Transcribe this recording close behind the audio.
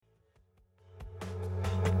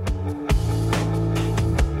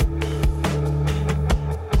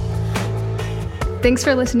Thanks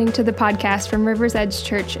for listening to the podcast from River's Edge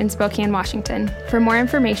Church in Spokane, Washington. For more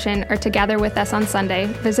information or to gather with us on Sunday,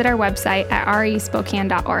 visit our website at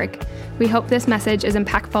respokane.org. We hope this message is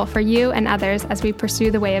impactful for you and others as we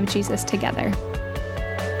pursue the way of Jesus together.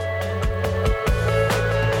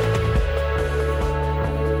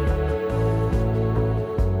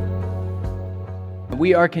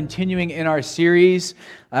 We are continuing in our series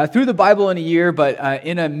through the Bible in a year, but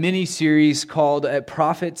in a mini-series called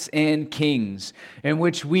Prophets and Kings, in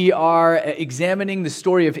which we are examining the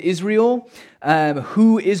story of Israel,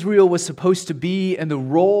 who Israel was supposed to be, and the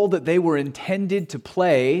role that they were intended to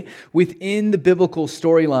play within the biblical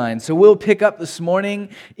storyline. So we'll pick up this morning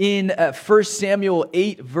in 1 Samuel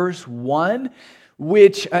 8, verse 1,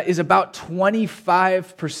 which is about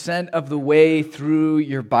 25% of the way through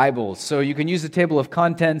your Bible. So you can use the table of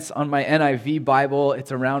contents on my NIV Bible.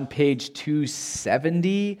 It's around page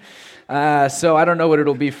 270. So I don't know what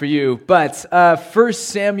it'll be for you. But 1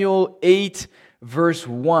 Samuel 8, verse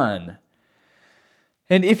 1.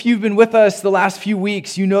 And if you've been with us the last few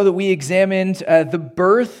weeks, you know that we examined the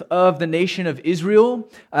birth of the nation of Israel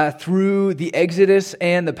through the Exodus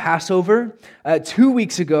and the Passover. 2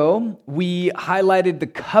 weeks ago, we highlighted the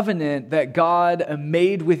covenant that God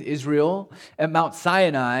made with Israel at Mount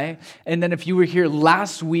Sinai. And then if you were here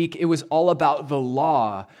last week, it was all about the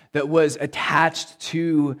law that was attached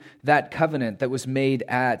to that covenant that was made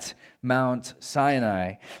at Mount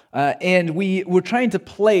Sinai. And we were trying to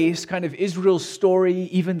place kind of Israel's story,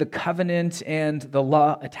 even the covenant and the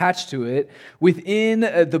law attached to it, within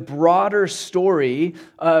the broader story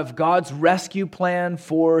of God's rescue plan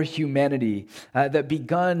for humanity that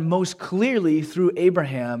begun most clearly through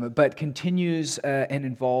Abraham, but continues and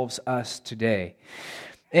involves us today.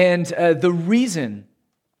 And the reason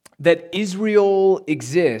that Israel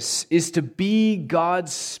exists is to be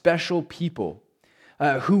God's special people,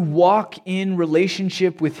 who walk in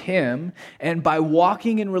relationship with Him, and by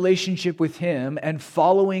walking in relationship with Him and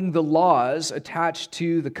following the laws attached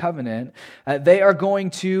to the covenant, they are going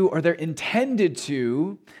to, or they're intended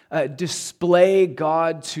to, display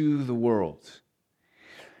God to the world.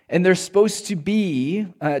 And they're supposed to be,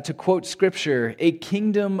 to quote Scripture, a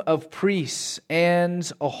kingdom of priests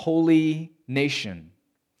and a holy nation,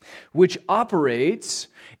 which operates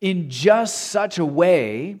in just such a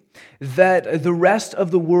way that the rest of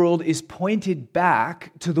the world is pointed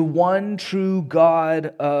back to the one true God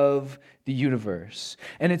of the universe.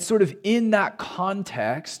 And it's sort of in that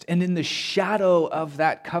context and in the shadow of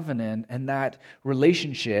that covenant and that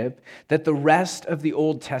relationship that the rest of the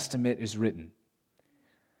Old Testament is written.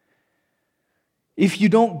 If you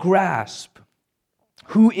don't grasp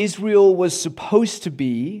who Israel was supposed to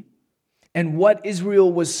be and what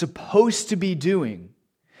Israel was supposed to be doing,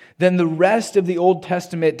 then the rest of the Old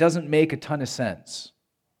Testament doesn't make a ton of sense.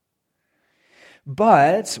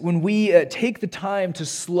 But when we take the time to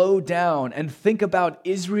slow down and think about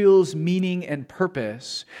Israel's meaning and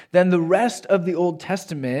purpose, then the rest of the Old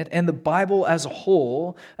Testament and the Bible as a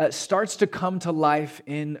whole starts to come to life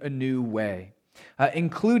in a new way,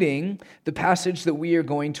 including the passage that we are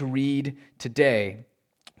going to read today.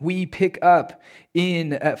 We pick up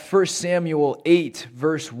in 1 Samuel 8,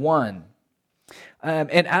 verse 1.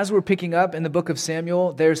 And as we're picking up in the book of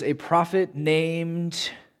Samuel, there's a prophet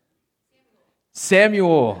named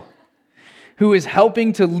Samuel who is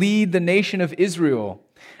helping to lead the nation of Israel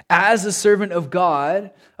as a servant of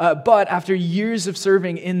God. But after years of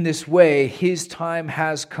serving in this way, his time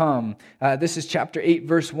has come. This is chapter 8,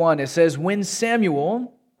 verse 1. It says, "When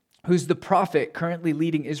Samuel, who's the prophet currently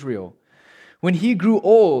leading Israel, when he grew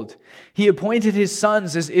old, he appointed his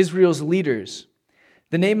sons as Israel's leaders.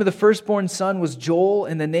 The name of the firstborn son was Joel,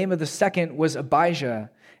 and the name of the second was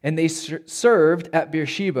Abijah, and they served at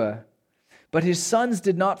Beersheba. But his sons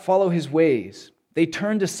did not follow his ways. They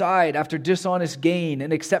turned aside after dishonest gain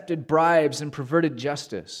and accepted bribes and perverted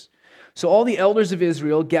justice. So all the elders of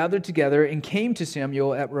Israel gathered together and came to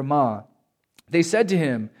Samuel at Ramah. They said to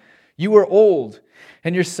him, 'You are old,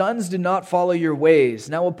 and your sons did not follow your ways.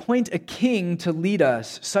 Now appoint a king to lead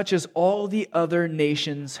us, such as all the other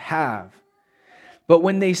nations have.' But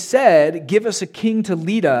when they said, 'Give us a king to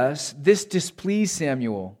lead us,' this displeased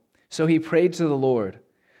Samuel. So he prayed to the Lord.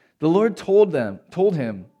 The Lord told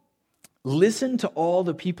him, 'Listen to all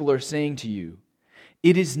the people are saying to you.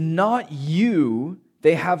 It is not you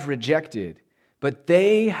they have rejected, but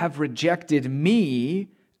they have rejected me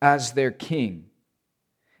as their king.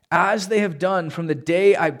 As they have done from the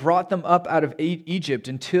day I brought them up out of Egypt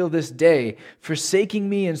until this day, forsaking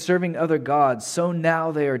me and serving other gods, so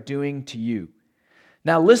now they are doing to you.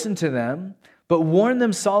 Now listen to them, but warn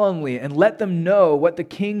them solemnly and let them know what the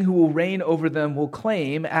king who will reign over them will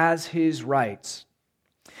claim as his rights.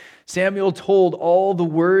 Samuel told all the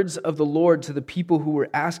words of the Lord to the people who were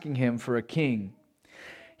asking him for a king.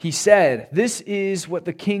 He said, "This is what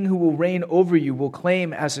the king who will reign over you will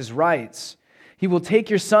claim as his rights. He will take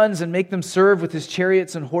your sons and make them serve with his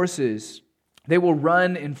chariots and horses. They will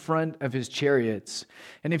run in front of his chariots."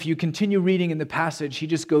 And if you continue reading in the passage, he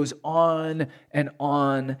just goes on and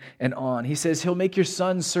on and on. He says, he'll make your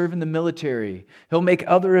sons serve in the military. He'll make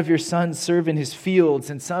other of your sons serve in his fields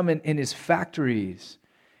and some in his factories.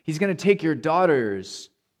 He's going to take your daughters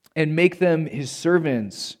and make them his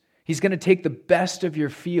servants. He's going to take the best of your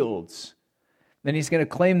fields. Then he's going to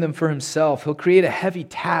claim them for himself. He'll create a heavy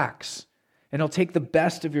tax, and he'll take the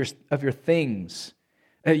best of your things.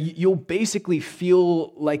 You'll basically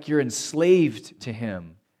feel like you're enslaved to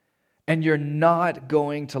him, and you're not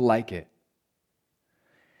going to like it.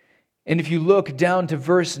 And if you look down to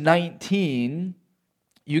verse 19,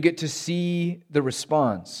 you get to see the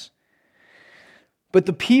response. But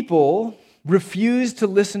the people refused to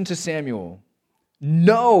listen to Samuel.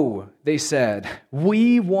 "No," they said,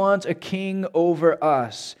 "we want a king over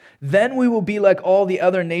us. Then we will be like all the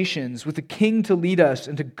other nations, with a king to lead us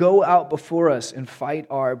and to go out before us and fight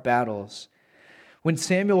our battles." When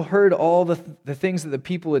Samuel heard all the things that the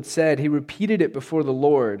people had said, he repeated it before the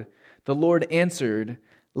Lord. The Lord answered,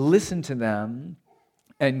 "Listen to them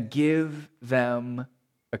and give them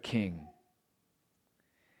a king."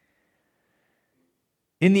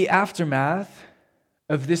 In the aftermath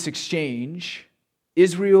of this exchange,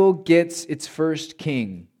 Israel gets its first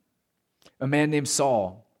king, a man named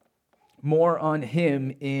Saul. More on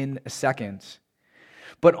him in a second.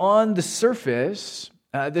 But on the surface,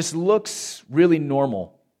 this looks really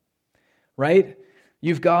normal, right?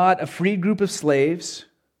 You've got a freed group of slaves.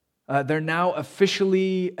 They're now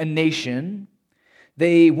officially a nation.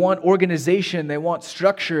 They want organization, they want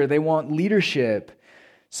structure, they want leadership.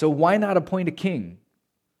 So why not appoint a king?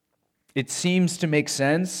 It seems to make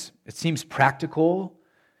sense. It seems practical.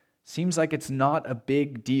 Seems like it's not a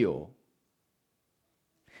big deal.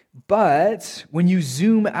 But when you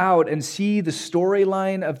zoom out and see the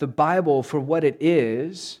storyline of the Bible for what it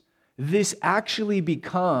is, this actually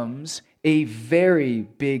becomes a very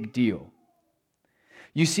big deal.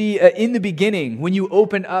 You see, in the beginning, when you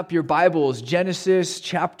open up your Bibles, Genesis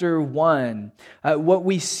chapter 1, what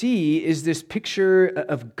we see is this picture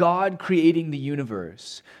of God creating the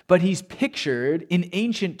universe. But he's pictured in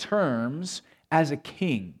ancient terms as a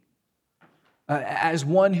king, as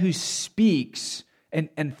one who speaks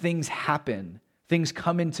and things happen. Things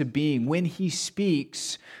come into being. When he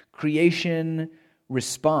speaks, creation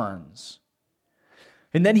responds.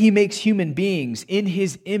 And then he makes human beings in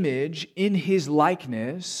his image, in his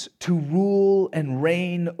likeness, to rule and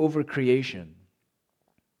reign over creation,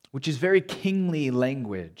 which is very kingly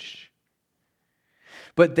language.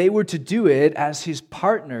 But they were to do it as his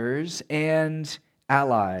partners and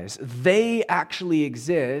allies. They actually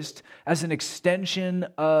exist as an extension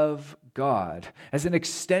of God, as an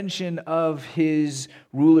extension of his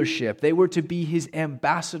rulership. They were to be his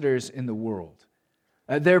ambassadors in the world.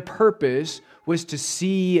 Their purpose was to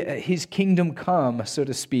see his kingdom come, so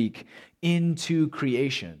to speak, into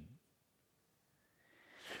creation.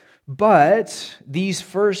 But these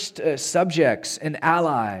first subjects and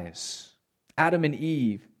allies, Adam and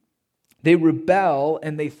Eve, they rebel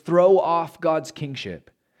and they throw off God's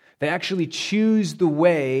kingship. They actually choose the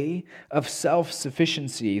way of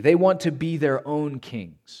self-sufficiency. They want to be their own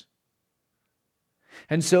kings.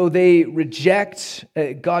 And so they reject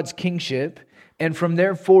God's kingship. And from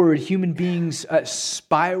there forward, human beings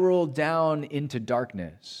spiral down into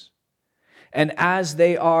darkness. And as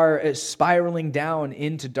they are spiraling down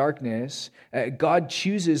into darkness, God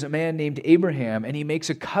chooses a man named Abraham, and he makes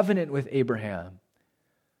a covenant with Abraham.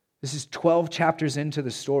 This is 12 chapters into the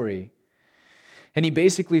story. And he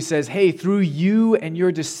basically says, hey, through you and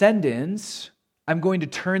your descendants, I'm going to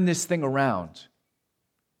turn this thing around.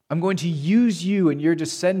 I'm going to use you and your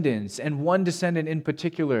descendants, and one descendant in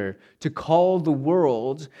particular, to call the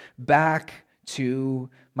world back to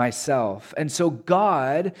myself. And so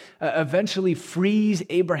God eventually frees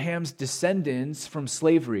Abraham's descendants from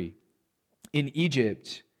slavery in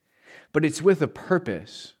Egypt, but it's with a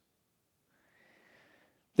purpose.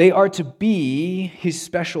 They are to be his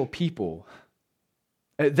special people.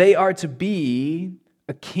 They are to be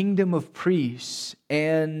a kingdom of priests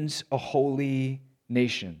and a holy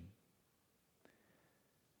nation.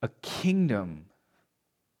 A kingdom.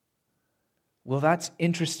 Well, that's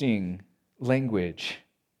interesting language.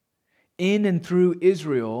 In and through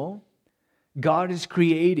Israel, God is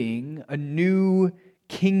creating a new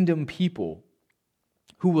kingdom people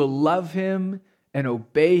who will love him and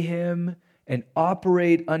obey him and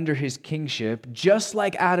operate under his kingship, just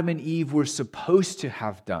like Adam and Eve were supposed to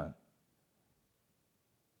have done.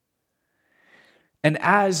 And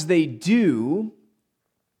as they do,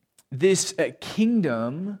 this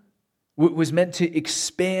kingdom was meant to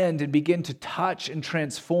expand and begin to touch and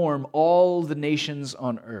transform all the nations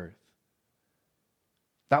on earth.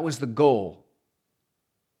 That was the goal.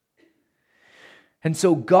 And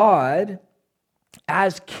so God,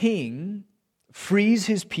 as king, frees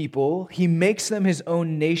his people. He makes them his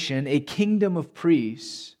own nation, a kingdom of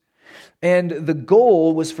priests. And the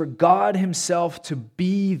goal was for God himself to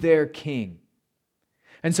be their king.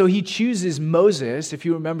 And so he chooses Moses, if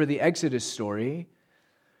you remember the Exodus story,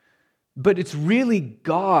 but it's really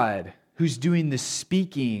God who's doing the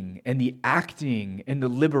speaking and the acting and the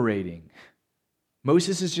liberating.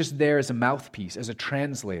 Moses is just there as a mouthpiece, as a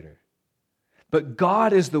translator. But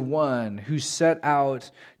God is the one who set out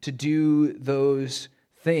to do those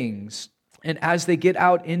things. And as they get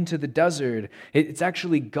out into the desert, it's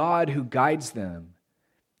actually God who guides them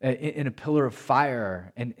in a pillar of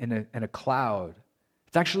fire and in a cloud.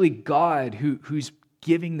 It's actually God who's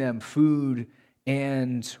giving them food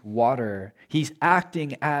and water. He's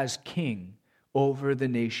acting as king over the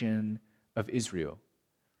nation of Israel.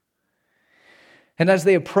 And as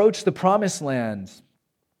they approach the promised land,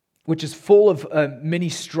 which is full of many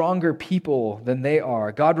stronger people than they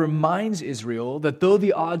are, God reminds Israel that though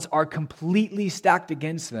the odds are completely stacked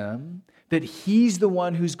against them, that he's the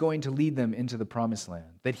one who's going to lead them into the promised land,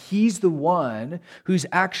 that he's the one who's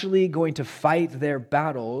actually going to fight their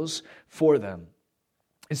battles for them.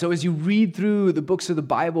 And so as you read through the books of the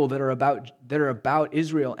Bible that are about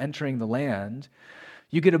Israel entering the land,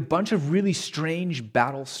 you get a bunch of really strange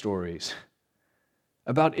battle stories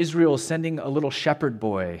about Israel sending a little shepherd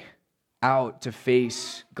boy out to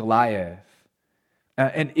face Goliath.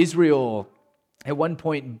 And Israel, at one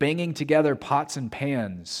point, banging together pots and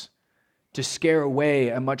pans to scare away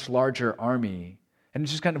a much larger army. And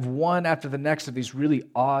it's just kind of one after the next of these really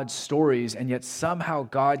odd stories, and yet somehow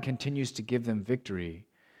God continues to give them victory.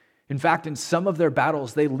 In fact, in some of their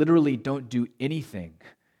battles, they literally don't do anything.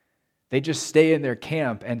 They just stay in their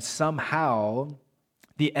camp, and somehow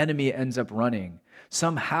the enemy ends up running.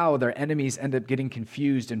 Somehow their enemies end up getting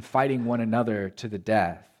confused and fighting one another to the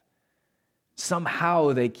death.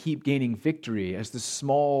 Somehow they keep gaining victory as this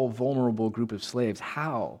small, vulnerable group of slaves.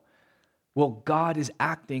 How? Well, God is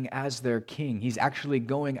acting as their king. He's actually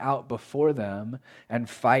going out before them and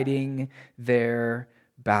fighting their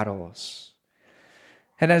battles.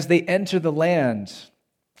 And as they enter the land,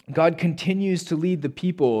 God continues to lead the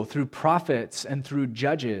people through prophets and through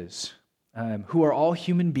judges, who are all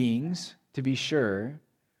human beings, to be sure,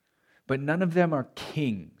 but none of them are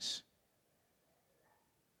kings.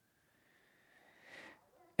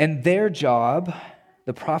 And their job,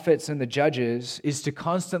 the prophets and the judges, is to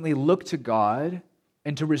constantly look to God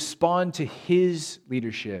and to respond to his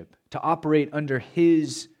leadership, to operate under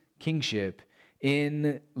his kingship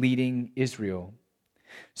in leading Israel.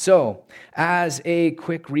 So, as a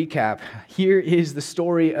quick recap, here is the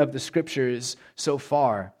story of the scriptures so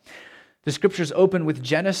far. The scriptures open with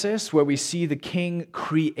Genesis, where we see the king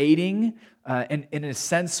creating, and in a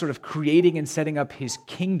sense, sort of creating and setting up his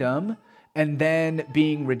kingdom, and then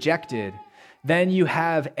being rejected. Then you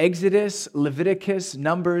have Exodus, Leviticus,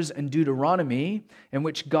 Numbers, and Deuteronomy, in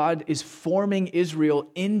which God is forming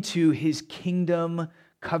Israel into his kingdom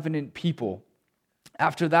covenant people.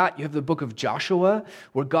 After that, you have the book of Joshua,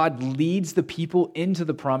 where God leads the people into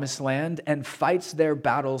the promised land and fights their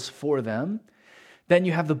battles for them. Then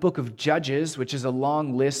you have the book of Judges, which is a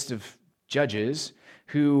long list of judges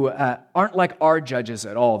who aren't like our judges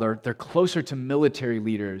at all. They're closer to military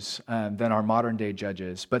leaders than our modern day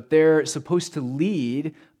judges, but they're supposed to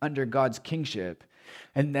lead under God's kingship.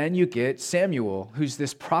 And then you get Samuel, who's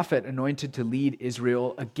this prophet anointed to lead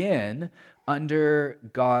Israel again under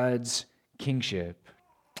God's kingship.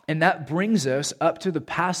 And that brings us up to the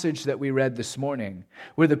passage that we read this morning,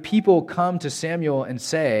 where the people come to Samuel and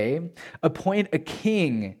say, "Appoint a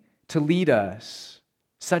king to lead us,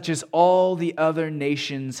 such as all the other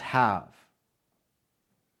nations have."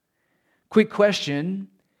 Quick question,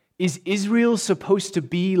 is Israel supposed to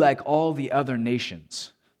be like all the other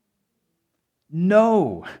nations?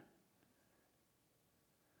 No.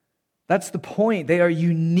 That's the point. They are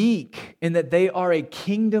unique in that they are a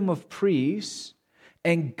kingdom of priests,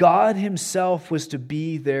 and God himself was to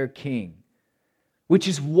be their king, which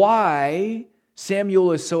is why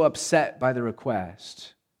Samuel is so upset by the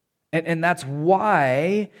request. And that's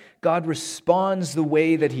why God responds the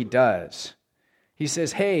way that he does. He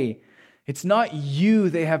says, hey, it's not you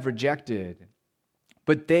they have rejected,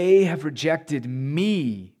 but they have rejected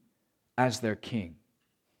me as their king.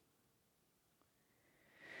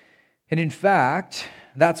 And in fact,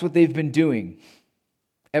 that's what they've been doing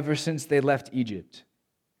ever since they left Egypt.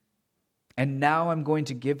 And now I'm going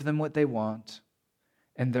to give them what they want,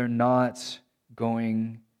 and they're not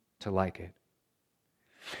going to like it.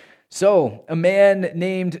 So, a man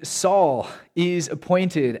named Saul is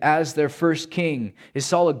appointed as their first king. Is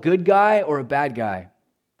Saul a good guy or a bad guy?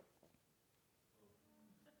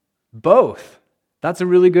 Both. That's a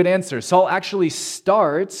really good answer. Saul actually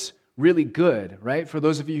starts really good, right? For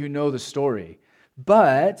those of you who know the story.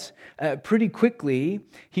 But pretty quickly,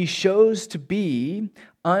 he shows to be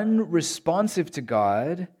unresponsive to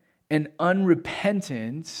God and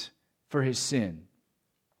unrepentant for his sin.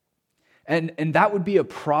 And that would be a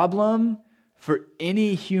problem for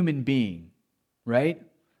any human being, right?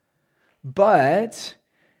 But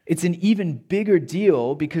it's an even bigger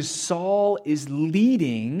deal because Saul is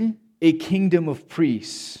leading a kingdom of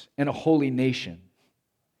priests and a holy nation.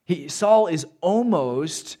 Saul is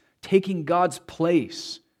almost taking God's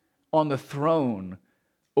place on the throne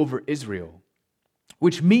over Israel.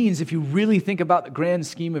 Which means, if you really think about the grand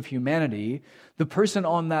scheme of humanity, the person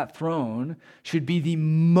on that throne should be the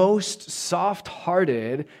most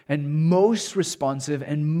soft-hearted and most responsive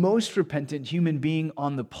and most repentant human being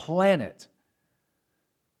on the planet.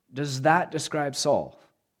 Does that describe Saul?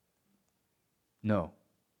 No.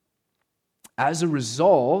 As a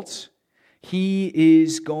result, he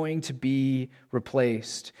is going to be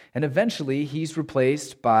replaced. And eventually, he's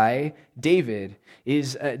replaced by David.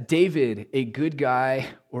 Is David a good guy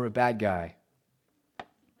or a bad guy?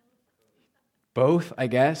 Both, I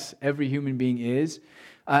guess. Every human being is.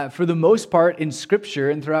 For the most part, in Scripture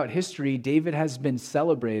and throughout history, David has been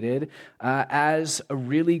celebrated as a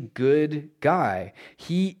really good guy.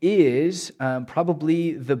 He is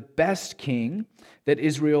probably the best king that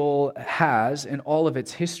Israel has in all of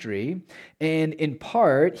its history. And in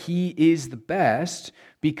part, he is the best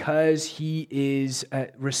because he is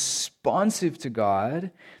responsive to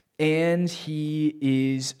God and he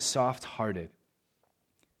is soft-hearted.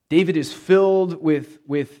 David is filled with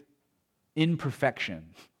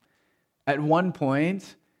imperfection. At one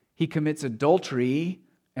point, he commits adultery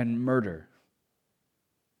and murder.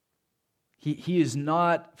 He is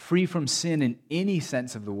not free from sin in any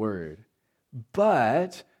sense of the word.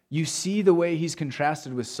 But you see the way he's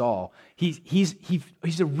contrasted with Saul. He's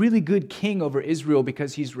a really good king over Israel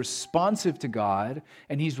because he's responsive to God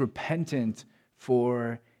and he's repentant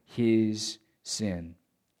for his sin.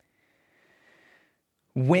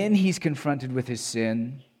 When he's confronted with his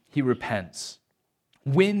sin, he repents.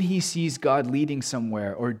 When he sees God leading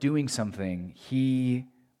somewhere or doing something, he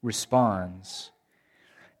responds.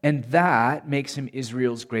 And that makes him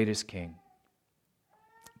Israel's greatest king.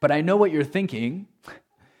 But I know what you're thinking.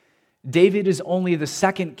 David is only the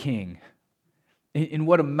second king in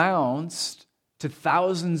what amounts to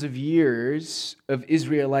thousands of years of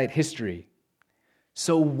Israelite history.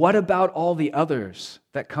 So what about all the others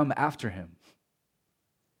that come after him?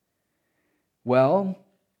 Well,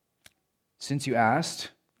 since you asked,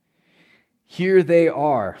 here they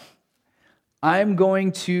are. I'm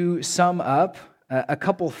going to sum up a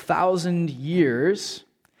couple thousand years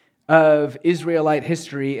of Israelite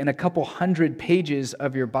history in a couple hundred pages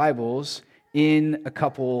of your Bibles in a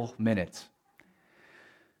couple minutes.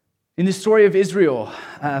 In the story of Israel,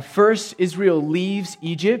 first Israel leaves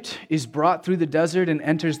Egypt, is brought through the desert and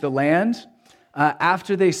enters the land.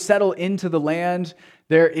 After they settle into the land,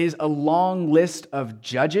 there is a long list of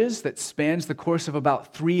judges that spans the course of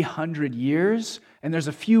about 300 years. And there's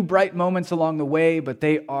a few bright moments along the way, but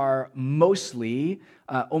they are mostly,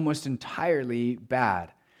 almost entirely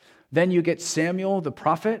bad. Then you get Samuel the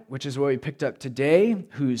prophet, which is what we picked up today,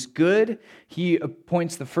 who's good. He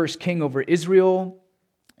appoints the first king over Israel.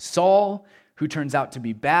 Saul, who turns out to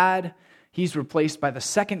be bad. He's replaced by the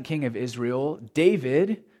second king of Israel,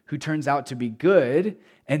 David, who turns out to be good.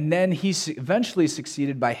 And then he's eventually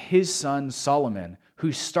succeeded by his son Solomon,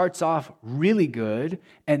 who starts off really good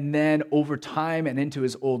and then over time and into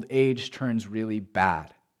his old age turns really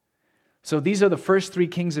bad. So these are the first three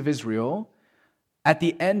kings of Israel. At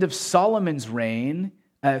the end of Solomon's reign,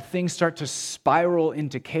 things start to spiral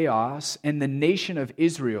into chaos, and the nation of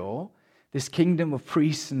Israel, this kingdom of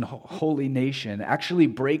priests and holy nation, actually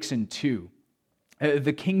breaks in two.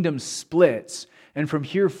 The kingdom splits, and from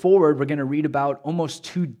here forward, we're going to read about almost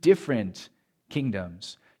two different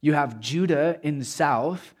kingdoms. You have Judah in the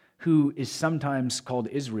south, who is sometimes called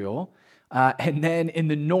Israel, and then in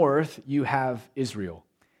the north, you have Israel,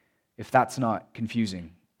 if that's not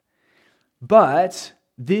confusing. But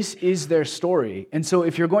this is their story. And so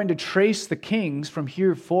if you're going to trace the kings from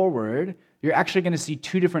here forward, you're actually going to see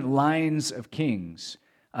two different lines of kings.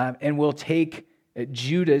 And we'll take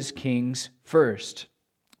Judah's kings first.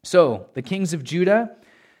 So, the kings of Judah,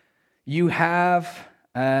 you have,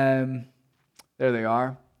 there they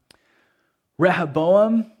are,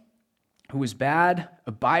 Rehoboam, who was bad,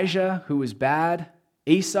 Abijah, who was bad,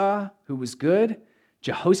 Asa, who was good,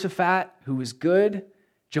 Jehoshaphat, who was good,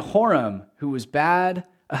 Jehoram, who was bad,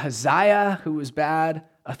 Ahaziah, who was bad,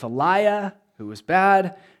 Athaliah, who was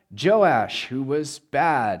bad, Joash, who was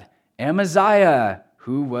bad, Amaziah,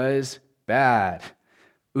 who was bad,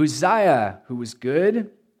 Uzziah, who was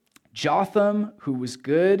good, Jotham, who was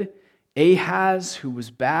good, Ahaz, who was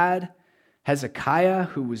bad, Hezekiah,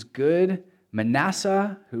 who was good,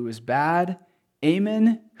 Manasseh, who was bad,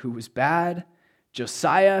 Amon, who was bad,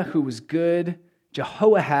 Josiah, who was good,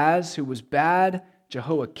 Jehoahaz, who was bad,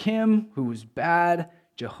 Jehoiakim, who was bad,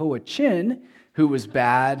 Jehoiachin, who was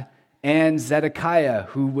bad, and Zedekiah,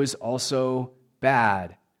 who was also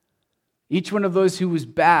bad. Each one of those who was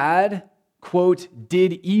bad, quote,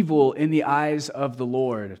 did evil in the eyes of the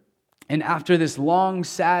Lord. And after this long,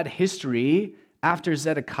 sad history, after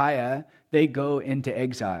Zedekiah, they go into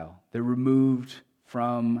exile. They're removed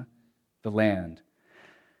from the land.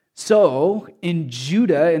 So, in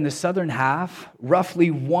Judah, in the southern half,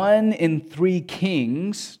 roughly 1 in 3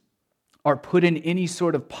 kings are put in any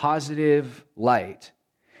sort of positive light.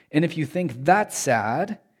 And if you think that's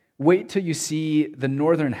sad, wait till you see the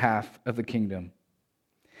northern half of the kingdom.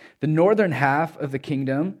 The northern half of the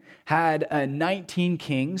kingdom had 19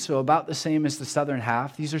 kings, so about the same as the southern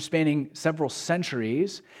half. These are spanning several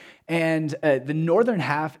centuries. And the northern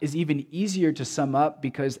half is even easier to sum up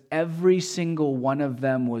because every single one of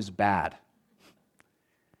them was bad.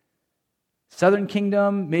 Southern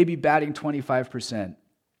kingdom, maybe batting 25%.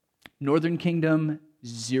 Northern kingdom,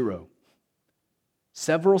 0.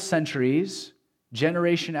 Several centuries,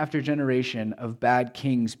 generation after generation of bad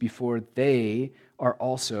kings before they are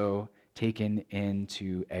also taken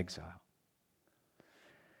into exile.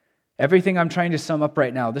 Everything I'm trying to sum up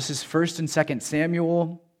right now, this is 1st and 2nd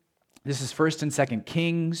Samuel. This is 1st and 2nd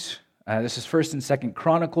Kings. This is 1st and 2nd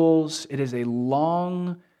Chronicles. It is a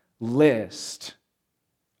long list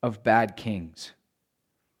of bad kings.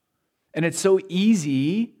 And it's so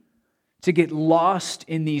easy to get lost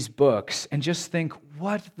in these books and just think,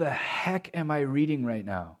 what the heck am I reading right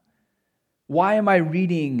now? Why am I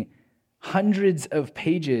reading hundreds of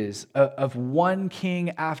pages of one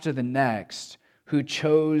king after the next who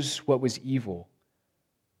chose what was evil?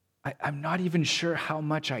 I'm not even sure how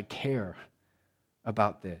much I care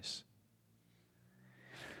about this.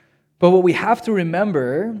 But what we have to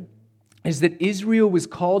remember is that Israel was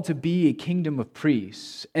called to be a kingdom of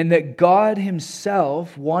priests, and that God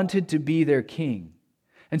himself wanted to be their king.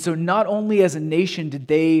 And so not only as a nation did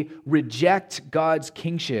they reject God's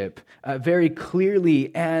kingship very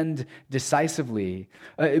clearly and decisively,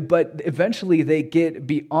 but eventually they get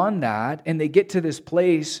beyond that and they get to this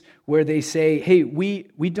place where they say, hey,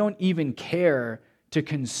 we don't even care to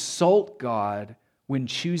consult God when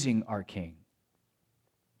choosing our king.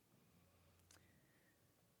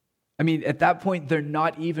 I mean, at that point, they're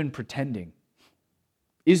not even pretending.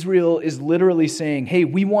 Israel is literally saying, hey,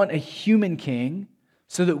 we want a human king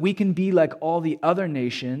so that we can be like all the other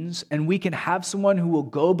nations and we can have someone who will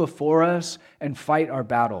go before us and fight our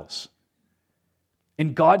battles.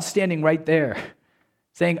 And God's standing right there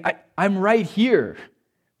saying, I'm right here.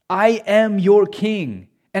 I am your king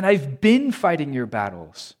and I've been fighting your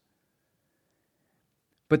battles.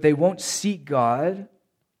 But they won't seek God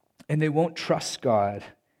and they won't trust God.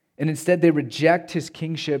 And instead, they reject his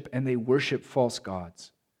kingship and they worship false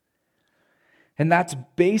gods. And that's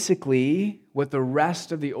basically what the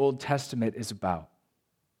rest of the Old Testament is about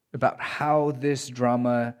how this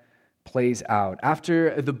drama plays out.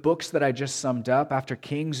 After the books that I just summed up, after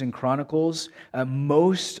Kings and Chronicles,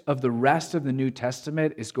 most of the rest of the New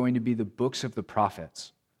Testament is going to be the books of the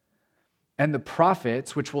prophets. And the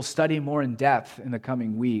prophets, which we'll study more in depth in the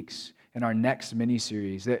coming weeks, in our next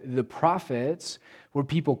mini-series. The prophets were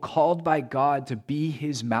people called by God to be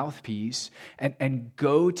his mouthpiece and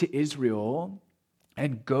go to Israel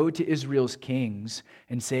and go to Israel's kings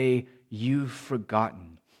and say, you've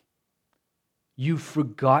forgotten. You've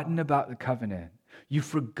forgotten about the covenant. You've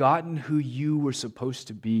forgotten who you were supposed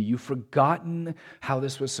to be. You've forgotten how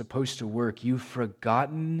this was supposed to work. You've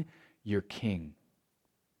forgotten your king.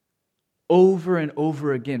 Over and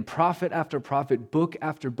over again, prophet after prophet, book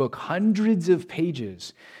after book, hundreds of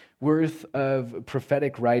pages worth of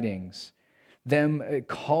prophetic writings, them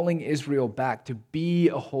calling Israel back to be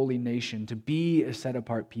a holy nation, to be a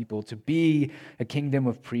set-apart people, to be a kingdom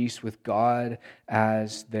of priests with God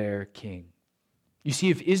as their king. You see,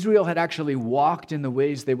 if Israel had actually walked in the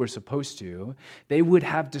ways they were supposed to, they would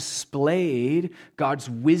have displayed God's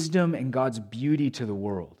wisdom and God's beauty to the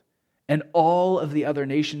world. And all of the other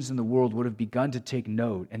nations in the world would have begun to take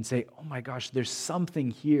note and say, oh my gosh, there's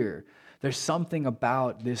something here. There's something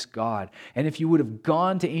about this God. And if you would have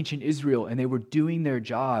gone to ancient Israel and they were doing their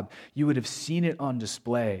job, you would have seen it on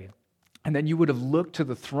display. And then you would have looked to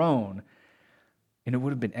the throne and it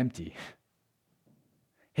would have been empty.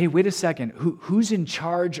 Hey, wait a second. Who's in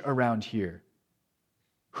charge around here?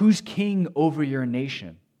 Who's king over your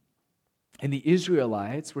nation? And the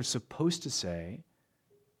Israelites were supposed to say,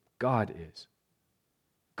 God is.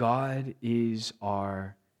 God is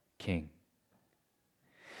our king.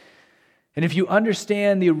 And if you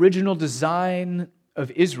understand the original design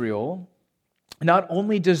of Israel, not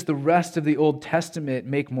only does the rest of the Old Testament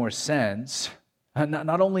make more sense,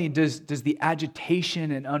 not only does the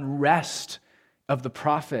agitation and unrest of the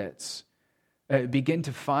prophets begin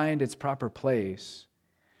to find its proper place,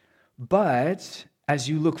 but as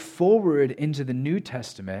you look forward into the New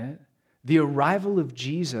Testament, the arrival of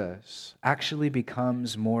Jesus actually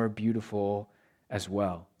becomes more beautiful as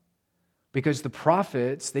well. Because the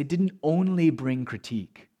prophets, they didn't only bring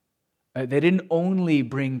critique. They didn't only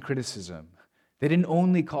bring criticism. They didn't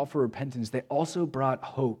only call for repentance. They also brought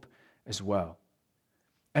hope as well.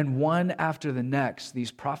 And one after the next,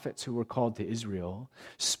 these prophets who were called to Israel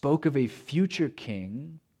spoke of a future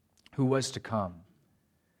king who was to come.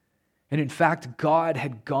 And in fact, God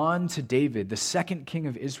had gone to David, the second king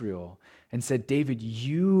of Israel, and said, David,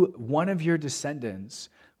 one of your descendants,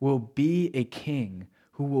 will be a king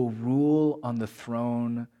who will rule on the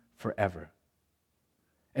throne forever.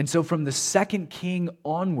 And so from the second king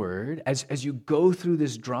onward, as you go through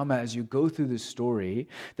this drama, as you go through this story,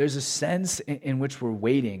 there's a sense in which we're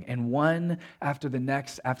waiting. And one after the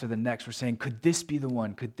next, we're saying, could this be the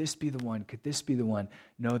one? Could this be the one? Could this be the one?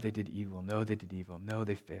 No, they did evil. No, they did evil. No,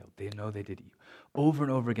 they failed. No, they did evil. Over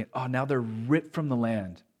and over again. Oh, now they're ripped from the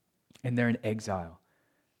land and they're in exile.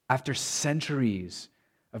 After centuries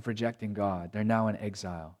of rejecting God, they're now in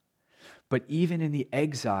exile. But even in the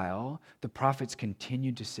exile, the prophets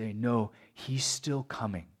continued to say, no, he's still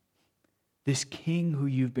coming. This king who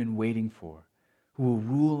you've been waiting for, who will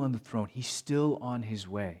rule on the throne, he's still on his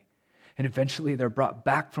way. And eventually they're brought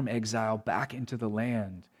back from exile, back into the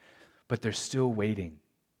land, but they're still waiting.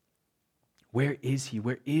 Where is he?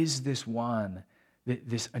 Where is this one?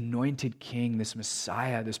 This anointed king, this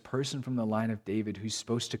Messiah, this person from the line of David who's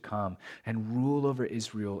supposed to come and rule over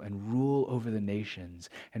Israel and rule over the nations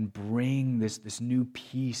and bring this new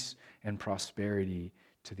peace and prosperity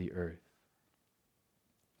to the earth.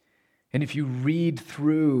 And if you read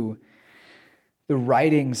through the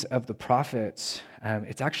writings of the prophets,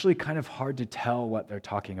 it's actually kind of hard to tell what they're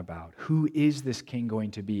talking about. Who is this king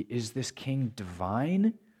going to be? Is this king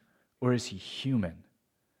divine or is he human?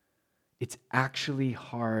 It's actually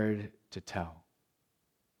hard to tell.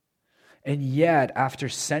 And yet, after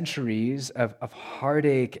centuries of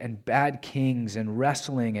heartache and bad kings and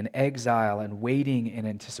wrestling and exile and waiting in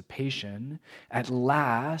anticipation, at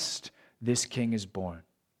last, this king is born.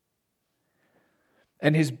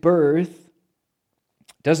 And his birth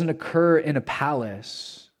doesn't occur in a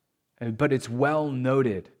palace, but it's well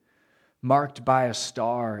noted, marked by a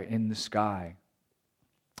star in the sky.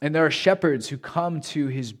 And there are shepherds who come to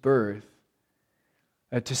his birth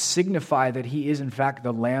to signify that he is in fact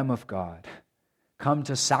the Lamb of God, come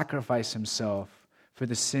to sacrifice himself for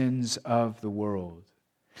the sins of the world.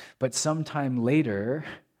 But sometime later,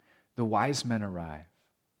 the wise men arrive,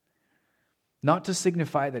 not to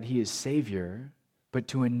signify that he is Savior, but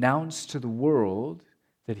to announce to the world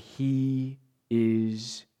that he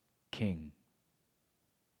is King.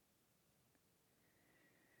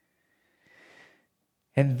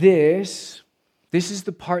 And this is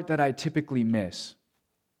the part that I typically miss.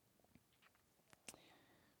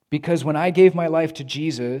 Because when I gave my life to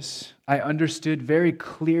Jesus, I understood very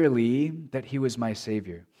clearly that he was my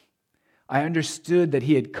Savior. I understood that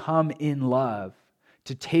he had come in love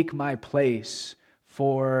to take my place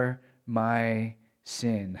for my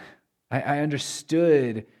sin. I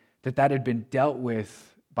understood that had been dealt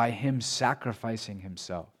with by him sacrificing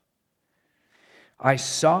himself. I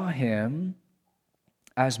saw him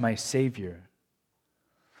as my Savior,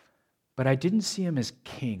 but I didn't see him as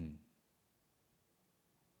King.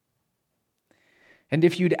 And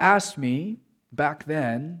if you'd asked me back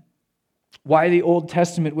then why the Old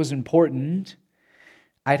Testament was important,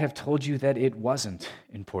 I'd have told you that it wasn't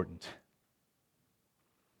important.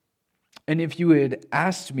 And if you had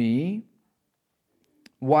asked me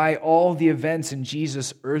why all the events in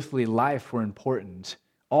Jesus' earthly life were important,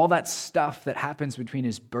 all that stuff that happens between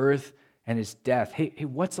his birth and his death. Hey,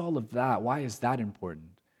 what's all of that? Why is that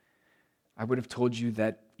important? I would have told you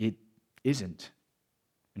that it isn't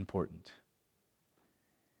important.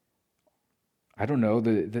 I don't know,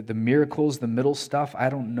 the miracles, the middle stuff, I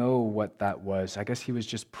don't know what that was. I guess he was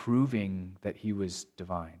just proving that he was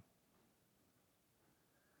divine.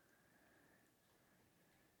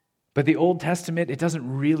 But the Old Testament, it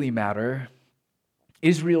doesn't really matter.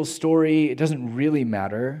 Israel's story, it doesn't really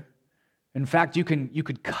matter. In fact, you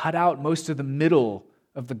could cut out most of the middle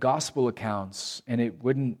of the gospel accounts and it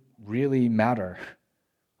wouldn't really matter.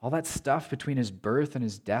 All that stuff between his birth and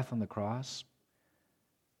his death on the cross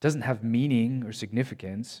doesn't have meaning or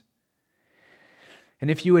significance. And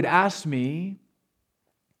if you had asked me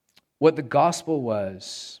what the gospel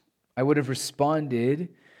was, I would have responded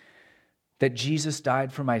that Jesus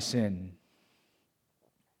died for my sin.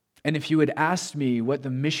 And if you had asked me what the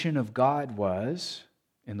mission of God was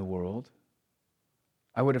in the world,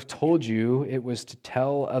 I would have told you it was to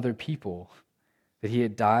tell other people that he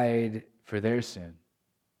had died for their sin.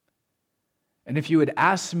 And if you had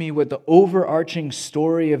asked me what the overarching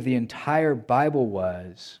story of the entire Bible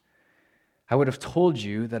was, I would have told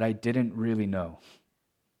you that I didn't really know.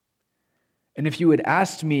 And if you had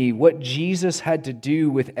asked me what Jesus had to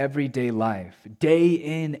do with everyday life, day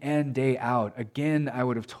in and day out, again, I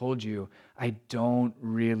would have told you, I don't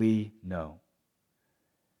really know.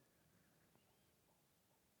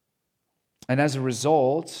 And as a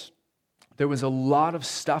result, there was a lot of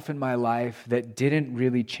stuff in my life that didn't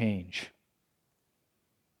really change.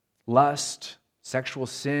 Lust, sexual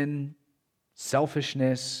sin,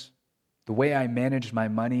 selfishness, the way I managed my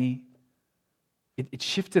money, it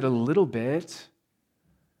shifted a little bit,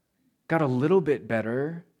 got a little bit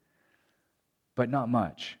better, but not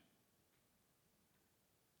much.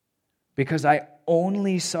 Because I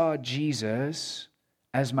only saw Jesus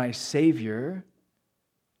as my Savior,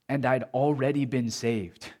 and I'd already been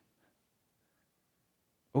saved.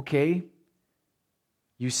 Okay,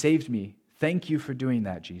 you saved me. Thank you for doing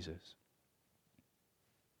that, Jesus.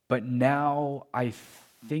 But now I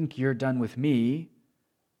think you're done with me.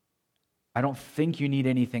 I don't think you need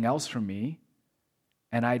anything else from me.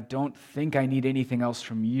 And I don't think I need anything else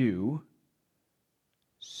from you.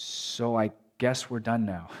 So I guess we're done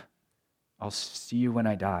now. I'll see you when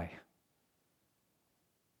I die.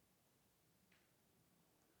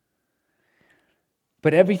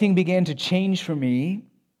 But everything began to change for me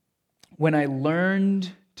when I learned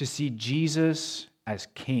to see Jesus as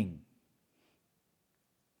King.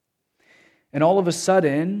 And all of a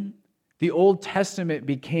sudden, the Old Testament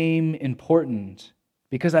became important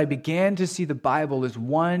because I began to see the Bible as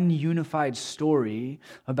one unified story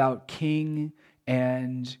about King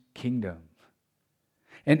and kingdom.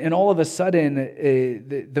 And all of a sudden,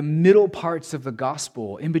 the middle parts of the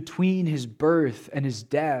gospel, in between his birth and his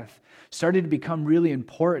death, started to become really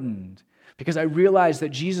important because I realized that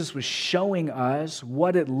Jesus was showing us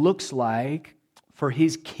what it looks like for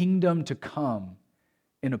his kingdom to come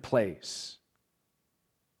in a place.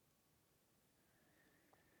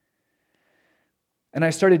 And I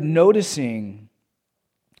started noticing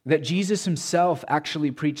that Jesus himself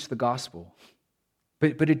actually preached the gospel.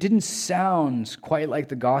 But it didn't sound quite like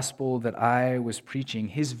the gospel that I was preaching.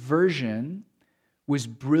 His version was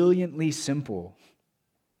brilliantly simple.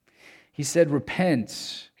 He said,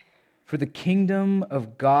 "Repent, for the kingdom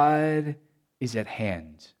of God is at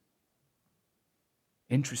hand."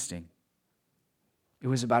 Interesting. It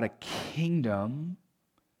was about a kingdom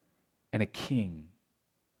and a king.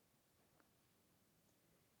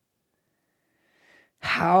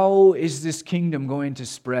 How is this kingdom going to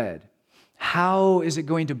spread? How is it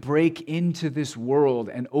going to break into this world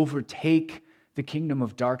and overtake the kingdom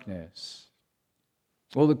of darkness?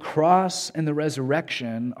 Well, the cross and the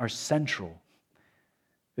resurrection are central.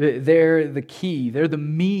 They're the key. They're the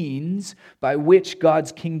means by which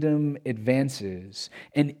God's kingdom advances.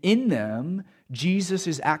 And in them, Jesus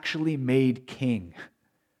is actually made king.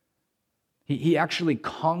 He actually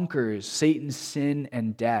conquers Satan's sin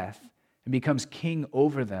and death and becomes king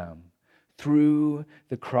over them through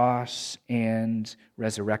the cross and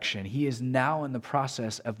resurrection. He is now in the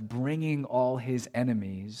process of bringing all his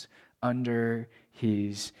enemies under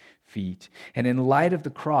his feet. And in light of the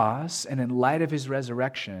cross and in light of his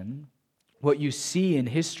resurrection, what you see in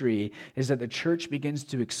history is that the church begins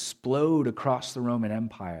to explode across the Roman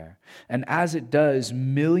Empire. And as it does,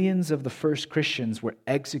 millions of the first Christians were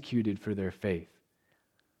executed for their faith,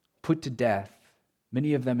 put to death,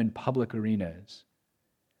 many of them in public arenas.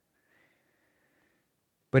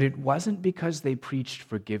 But it wasn't because they preached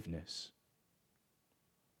forgiveness.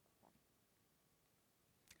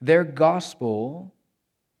 Their gospel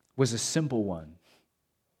was a simple one.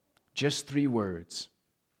 just 3 words.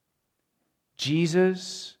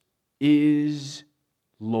 Jesus is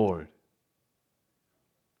Lord.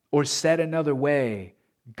 Or said another way,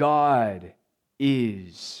 God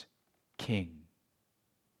is King.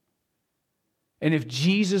 And if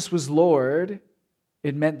Jesus was Lord,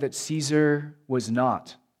 it meant that Caesar was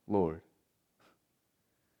not Lord.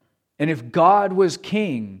 And if God was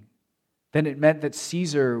king, then it meant that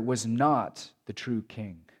Caesar was not the true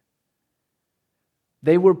king.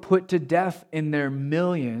 They were put to death in their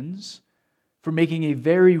millions for making a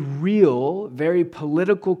very real, very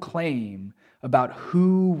political claim about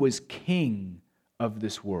who was king of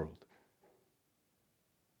this world.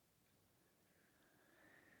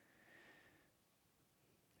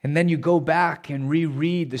 And then you go back and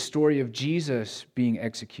reread the story of Jesus being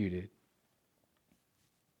executed.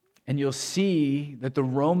 And you'll see that the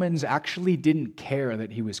Romans actually didn't care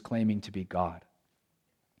that he was claiming to be God.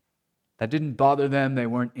 That didn't bother them. They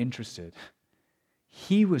weren't interested.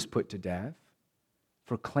 He was put to death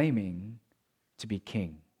for claiming to be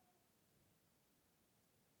king.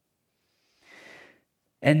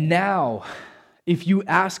 And now, if you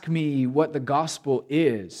ask me what the gospel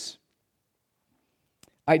is,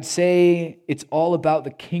 I'd say it's all about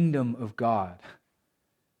the kingdom of God,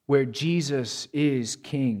 where Jesus is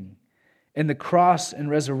king. And the cross and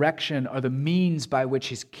resurrection are the means by which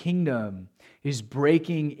his kingdom is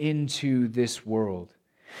breaking into this world.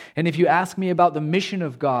 And if you ask me about the mission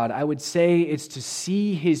of God, I would say it's to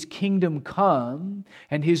see his kingdom come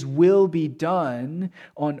and his will be done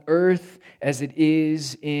on earth as it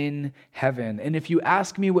is in heaven. And if you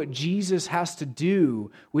ask me what Jesus has to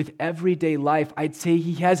do with everyday life, I'd say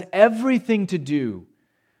he has everything to do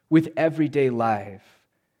with everyday life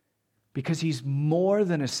because he's more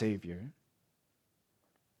than a savior.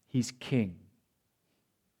 He's king.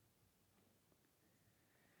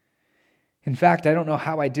 In fact, I don't know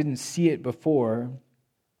how I didn't see it before,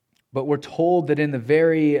 but we're told that in the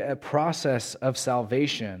very process of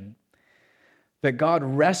salvation, that God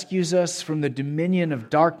rescues us from the dominion of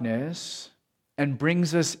darkness and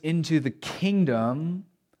brings us into the kingdom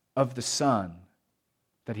of the Son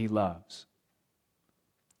that he loves.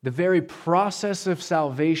 The very process of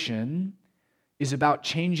salvation is about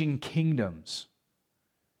changing kingdoms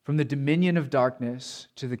from the dominion of darkness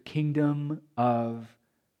to the kingdom of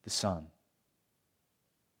the Son.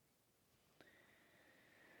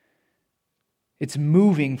 It's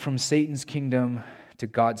moving from Satan's kingdom to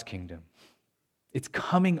God's kingdom. It's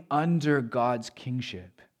coming under God's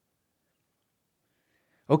kingship.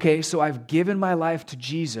 Okay, so I've given my life to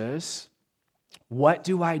Jesus. What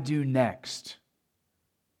do I do next?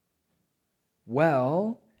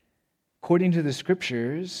 Well, according to the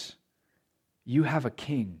scriptures, you have a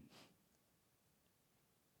king.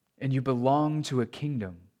 And you belong to a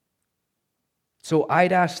kingdom. So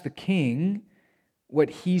I'd ask the king what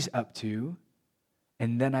he's up to,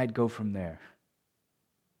 and then I'd go from there.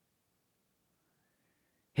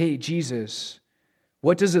 Hey, Jesus,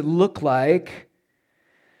 what does it look like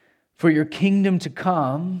for your kingdom to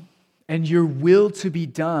come and your will to be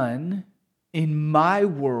done in my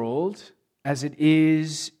world as it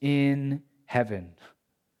is in heaven?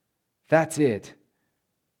 That's it.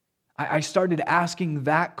 I started asking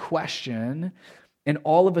that question, and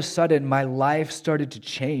all of a sudden my life started to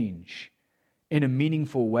change in a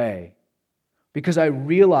meaningful way. Because I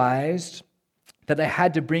realized that I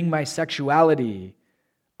had to bring my sexuality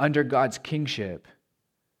under God's kingship,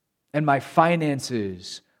 and my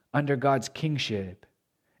finances under God's kingship,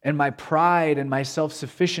 and my pride and my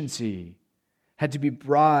self-sufficiency had to be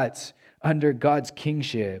brought under God's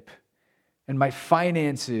kingship, and my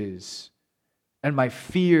finances and my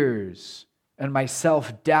fears and my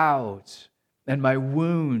self-doubt and my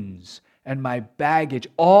wounds and my baggage,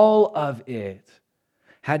 all of it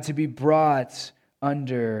had to be brought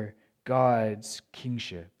under God's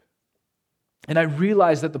kingship. And I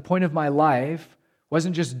realized that the point of my life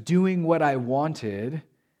wasn't just doing what I wanted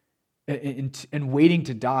and waiting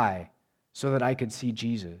to die so that I could see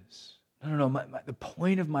Jesus. No. The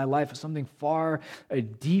point of my life is something far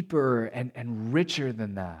deeper and richer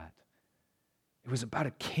than that. It was about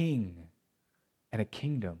a king and a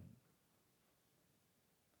kingdom.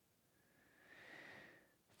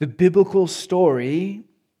 The biblical story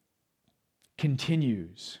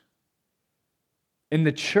continues. And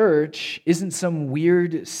the church isn't some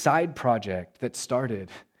weird side project that started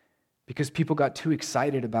because people got too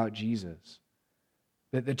excited about Jesus.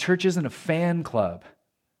 The church isn't a fan club.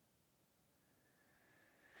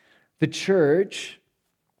 The church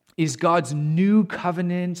is God's new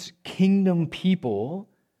covenant kingdom people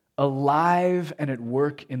alive and at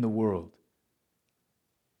work in the world.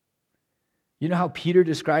 You know how Peter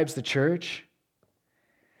describes the church?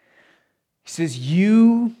 He says,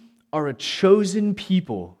 "You are a chosen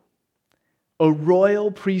people, a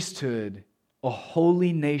royal priesthood, a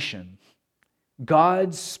holy nation,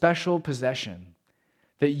 God's special possession,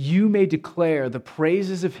 that you may declare the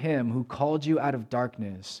praises of him who called you out of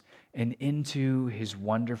darkness and into his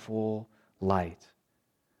wonderful light."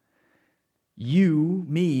 You,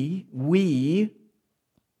 me, we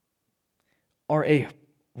are a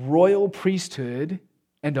royal priesthood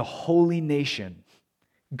and a holy nation,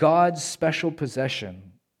 God's special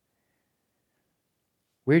possession.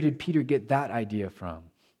 Where did Peter get that idea from?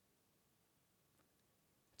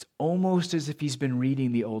 It's almost as if he's been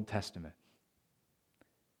reading the Old Testament.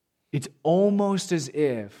 It's almost as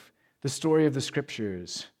if the story of the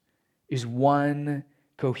Scriptures is one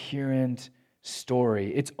coherent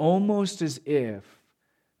story. It's almost as if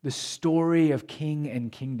the story of king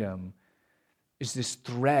and kingdom is this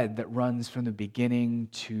thread that runs from the beginning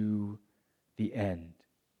to the end.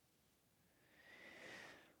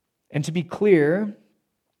 And to be clear,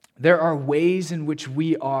 there are ways in which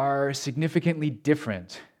we are significantly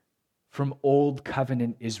different from Old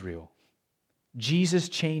Covenant Israel. Jesus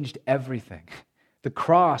changed everything. The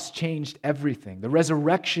cross changed everything. The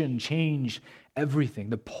resurrection changed everything.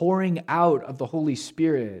 The pouring out of the Holy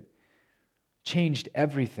Spirit changed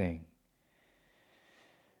everything.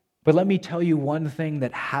 But let me tell you one thing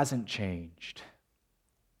that hasn't changed.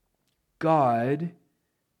 God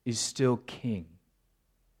is still king.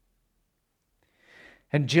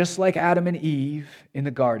 And just like Adam and Eve in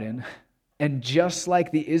the garden, and just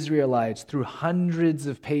like the Israelites through hundreds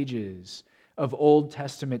of pages of Old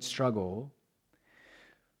Testament struggle,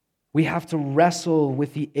 we have to wrestle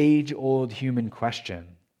with the age-old human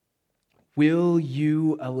question: will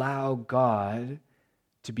you allow God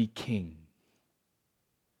to be king?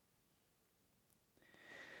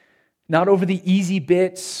 Not over the easy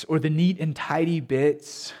bits or the neat and tidy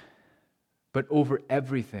bits, but over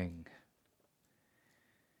everything.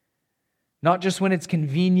 Not just when it's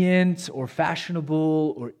convenient or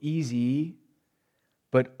fashionable or easy,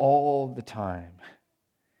 but all the time.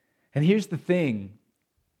 And here's the thing.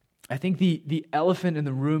 I think the elephant in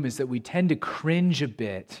the room is that we tend to cringe a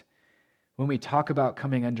bit when we talk about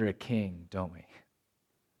coming under a king, don't we?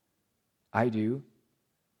 I do.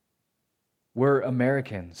 We're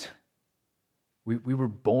Americans. We were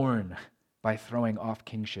born by throwing off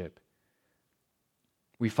kingship.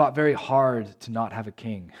 We fought very hard to not have a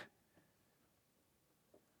king.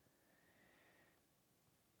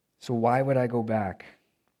 So why would I go back?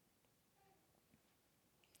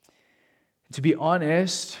 To be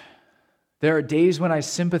honest, there are days when I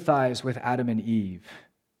sympathize with Adam and Eve,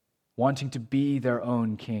 wanting to be their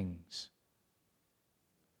own kings.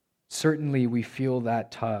 Certainly we feel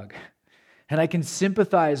that tug. And I can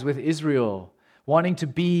sympathize with Israel, wanting to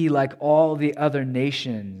be like all the other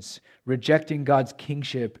nations, rejecting God's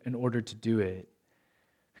kingship in order to do it.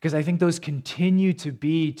 Because I think those continue to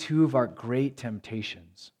be two of our great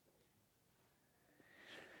temptations.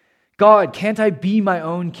 God, can't I be my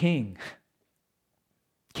own king?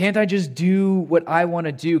 Can't I just do what I want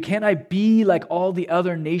to do? Can't I be like all the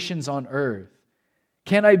other nations on earth?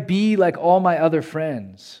 Can't I be like all my other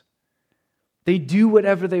friends? They do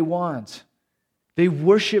whatever they want. They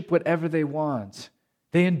worship whatever they want.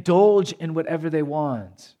 They indulge in whatever they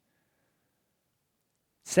want.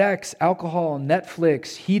 Sex, alcohol,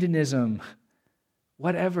 Netflix, hedonism,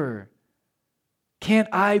 whatever. Can't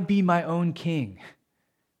I be my own king?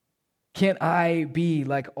 Can't I be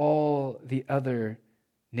like all the other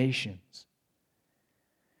nations?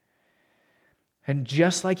 And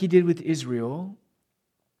just like he did with Israel,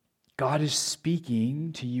 God is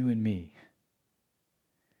speaking to you and me.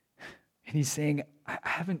 And he's saying, I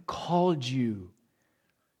haven't called you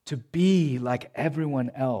to be like everyone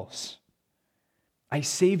else. I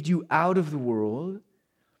saved you out of the world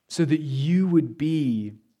so that you would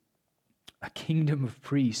be a kingdom of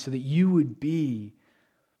priests, so that you would be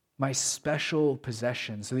my special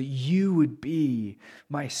possession, so that you would be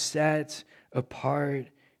my set apart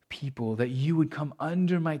people, that you would come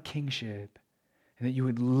under my kingship, and that you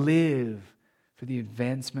would live for the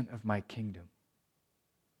advancement of my kingdom.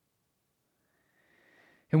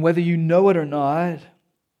 And whether you know it or not,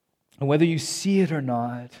 and whether you see it or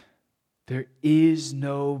not, there is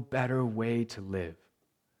no better way to live.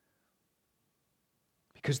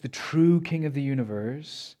 Because the true King of the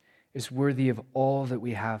universe is worthy of all that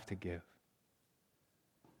we have to give.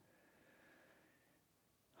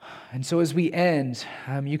 And so as we end,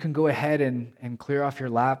 you can go ahead and clear off your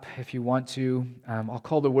lap if you want to. I'll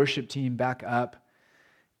call the worship team back up.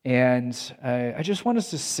 And I just want us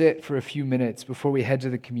to sit for a few minutes before we head to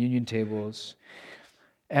the communion tables.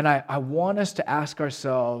 And I want us to ask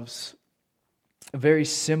ourselves a very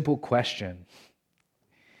simple question.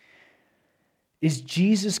 Is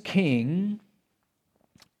Jesus king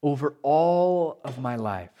over all of my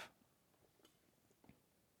life?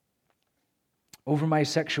 Over my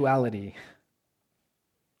sexuality?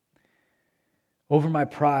 Over my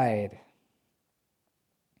pride?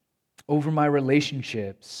 Over my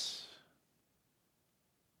relationships?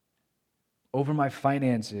 Over my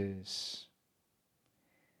finances?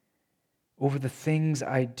 Over the things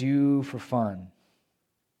I do for fun?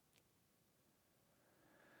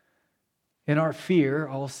 In our fear,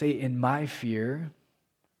 I'll say in my fear,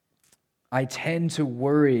 I tend to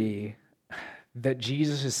worry that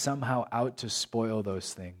Jesus is somehow out to spoil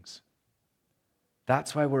those things.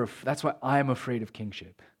 That's why I'm afraid of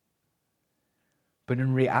kingship. But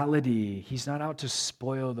in reality, he's not out to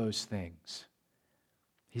spoil those things.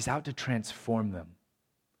 He's out to transform them.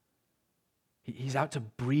 He's out to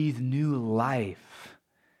breathe new life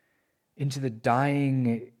into the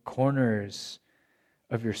dying corners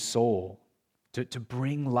of your soul, to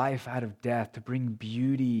bring life out of death, to bring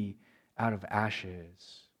beauty out of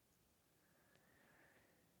ashes.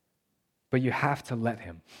 But you have to let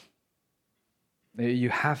him. You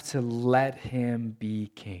have to let him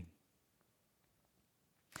be king.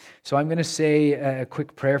 So I'm going to say a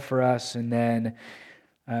quick prayer for us, and then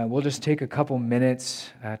we'll just take a couple minutes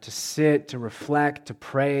to sit, to reflect, to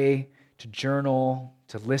pray, to journal,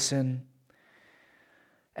 to listen.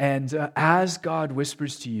 And as God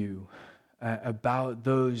whispers to you about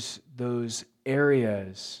those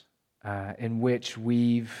areas in which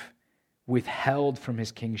we've withheld from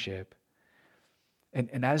his kingship,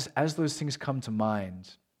 and as those things come to mind,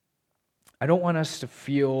 I don't want us to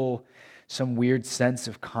feel some weird sense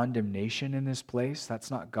of condemnation in this place. That's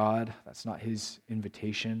not God. That's not his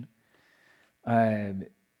invitation.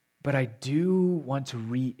 But I do want to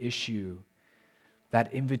reissue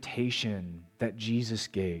that invitation that Jesus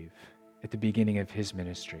gave at the beginning of his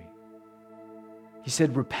ministry. He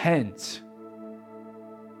said, repent,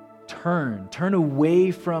 turn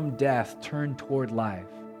away from death, turn toward life.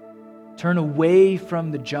 Turn away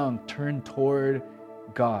from the junk, turn toward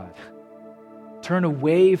God. Turn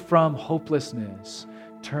away from hopelessness,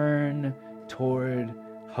 turn toward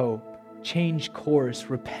hope. Change course,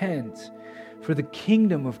 repent, for the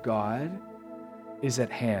kingdom of God is at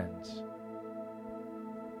hand.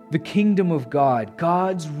 The kingdom of God,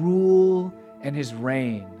 God's rule and his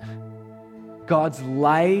reign, God's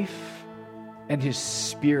life and his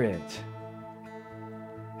spirit,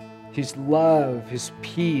 his love, his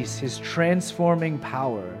peace, his transforming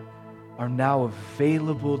power are now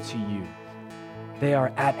available to you. They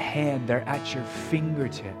are at hand. They're at your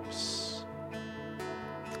fingertips.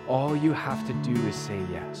 All you have to do is say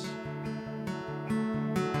yes.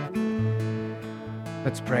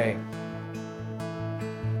 Let's pray.